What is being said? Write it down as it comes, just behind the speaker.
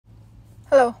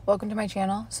Hello, welcome to my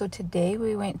channel. So today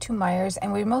we went to Meijer's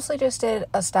and we mostly just did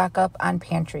a stock up on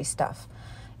pantry stuff.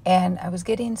 And I was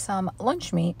getting some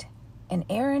lunch meat, and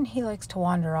Aaron, he likes to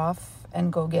wander off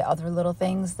and go get other little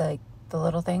things, like the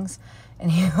little things,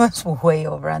 and he was way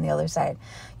over on the other side.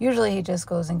 Usually he just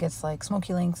goes and gets like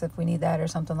smoky links if we need that or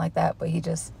something like that, but he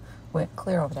just went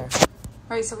clear over there.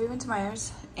 All right, so we went to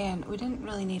Meijer's and we didn't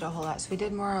really need a whole lot. So we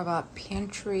did more of a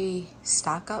pantry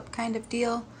stock up kind of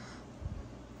deal.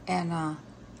 And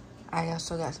I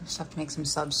also got some stuff to make some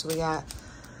subs. So we got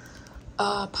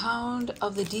a pound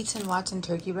of the Dietz & Watson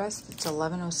turkey breast. It's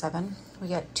 $11.07. We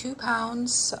got 2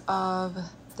 pounds of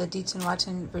the Dietz &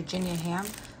 Watson Virginia ham.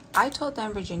 I told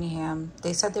them Virginia ham.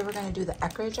 They said they were going to do the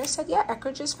Eckrich. I said, yeah,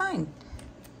 Eckrich is fine.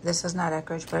 This is not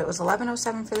Eckrich, but it was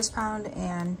 $11.07 for this pound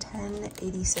and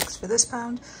 $10.86 for this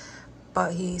pound.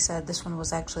 But he said this one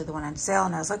was actually the one on sale.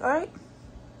 And I was like, all right,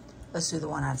 let's do the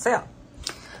one on sale.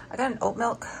 I got an oat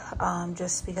milk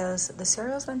just because the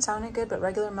cereal's been sounding good, but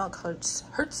regular milk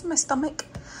hurts my stomach.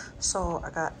 So I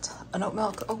got an oat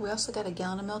milk. Oh, we also got a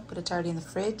gallon of milk, but it's already in the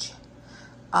fridge.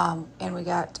 And we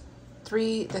got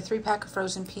the 3-pack of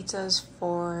frozen pizzas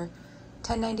for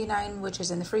 $10.99, which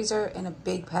is in the freezer, and a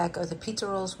big pack of the pizza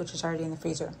rolls, which is already in the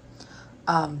freezer.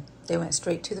 They went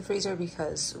straight to the freezer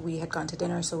because we had gone to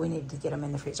dinner, so we needed to get them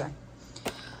in the freezer.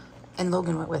 And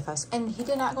Logan went with us. And he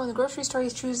did not go in the grocery store. He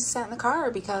chose to sit in the car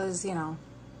because, you know,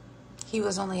 he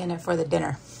was only in it for the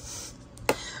dinner.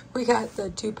 We got the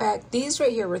 2-pack. These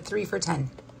right here were 3 for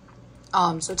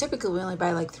 $10. So typically we only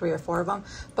buy like 3 or 4 of them.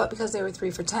 But because they were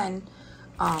 3 for $10,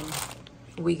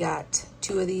 we got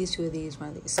 2 of these, 1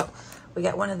 of these. So we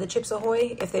got one of the Chips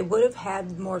Ahoy. If they would have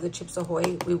had more of the Chips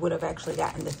Ahoy, we would have actually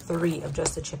gotten the 3 of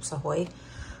just the Chips Ahoy.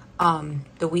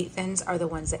 The wheat thins are the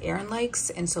ones that Aaron likes,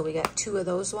 and so we got 2 of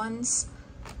those ones,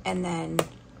 and then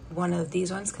 1 of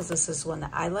these ones because this is one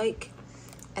that I like.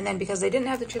 And then because they didn't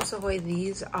have the Chips Ahoy,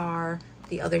 these are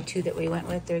the other 2 that we went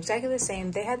with. They're exactly the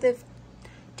same. They had the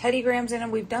Teddy Grahams in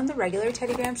them. We've done the regular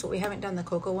Teddy Grahams, but we haven't done the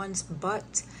cocoa ones,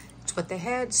 but it's what they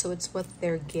had, so it's what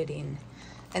they're getting.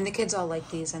 And the kids all like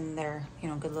these, and they're, you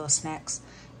know, good little snacks,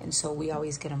 and so we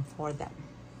always get them for them.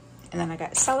 And then I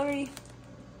got celery.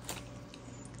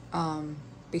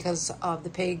 Because of the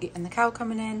pig and the cow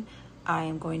coming in, I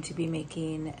am going to be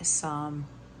making some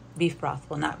beef broth.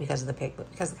 Well, not because of the pig,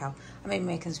 but because of the cow. I'm going to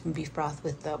be making some beef broth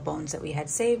with the bones that we had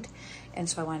saved. And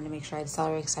so I wanted to make sure I had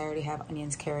celery because I already have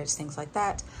onions, carrots, things like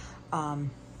that. I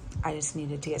just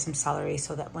needed to get some celery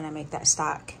so that when I make that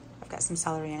stock, I've got some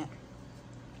celery in it.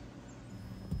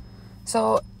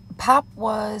 So Pop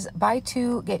was buy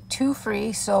 2, get 2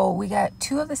 free. So we got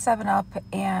 2 of the 7-Up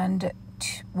and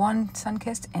 1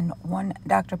 Sunkist and 1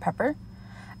 Dr. Pepper.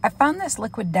 I found this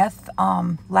Liquid Death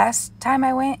last time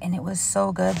I went, and it was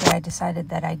so good that I decided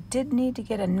that I did need to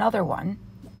get another one.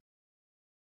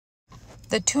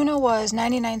 The tuna was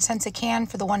 99 cents a can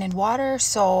for the one in water,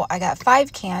 so I got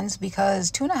 5 cans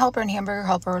because Tuna Helper and Hamburger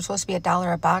Helper were supposed to be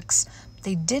 $1 a box.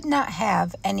 They did not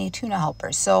have any tuna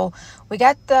helpers. So we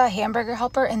got the Hamburger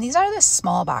Helper, and these are the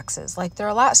small boxes. Like, they're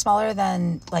a lot smaller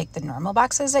than like the normal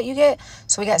boxes that you get.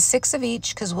 So we got 6 of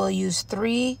each because we'll use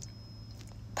 3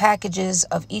 packages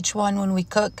of each one when we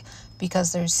cook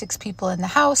because there's 6 people in the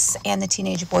house and the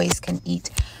teenage boys can eat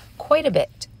quite a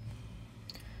bit.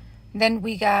 Then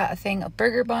we got a thing of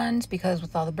burger buns because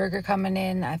with all the burger coming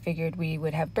in, I figured we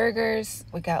would have burgers.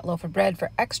 We got loaf of bread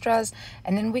for extras.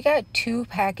 And then we got 2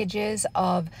 packages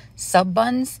of sub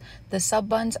buns. The sub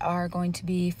buns are going to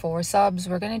be for subs.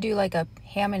 We're going to do like a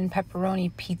ham and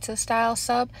pepperoni pizza style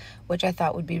sub, which I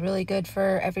thought would be really good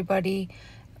for everybody.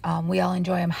 We all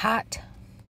enjoy them hot.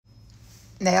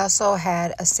 They also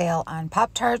had a sale on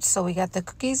Pop-Tarts, so we got the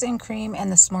cookies and cream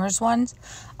and the s'mores ones.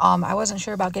 I wasn't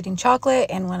sure about getting chocolate,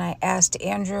 and when I asked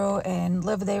Andrew and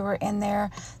Liv, they were in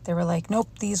there, they were like, nope,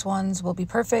 these ones will be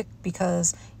perfect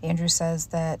because Andrew says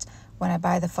that when I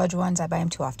buy the fudge ones, I buy them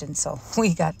too often, so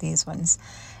we got these ones.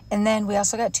 And then we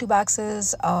also got 2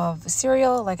 boxes of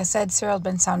cereal. Like I said, cereal had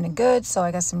been sounding good, so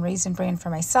I got some Raisin Bran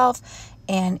for myself.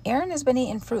 And Aaron has been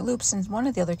eating Fruit Loops, and one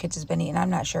of the other kids has been eating, I'm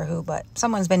not sure who, but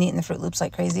someone's been eating the Fruit Loops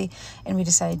like crazy. And we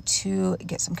decided to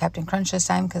get some Captain Crunch this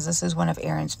time because this is one of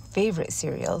Aaron's favorite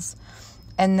cereals.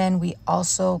 And then we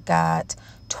also got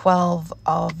 12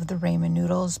 of the ramen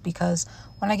noodles because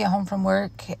when I get home from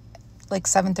work, like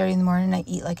 7:30 in the morning, I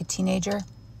eat like a teenager,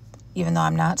 even though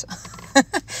I'm not.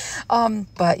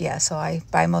 But yeah, so I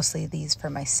buy mostly these for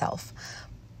myself.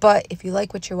 But if you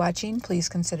like what you're watching, please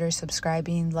consider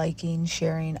subscribing, liking,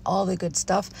 sharing, all the good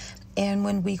stuff. And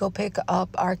when we go pick up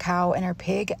our cow and our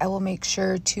pig, I will make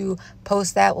sure to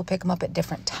post that. We'll pick them up at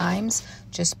different times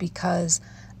just because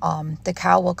the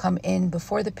cow will come in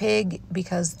before the pig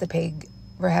because the pig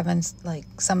We're having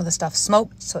like some of the stuff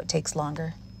smoked, so it takes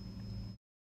longer.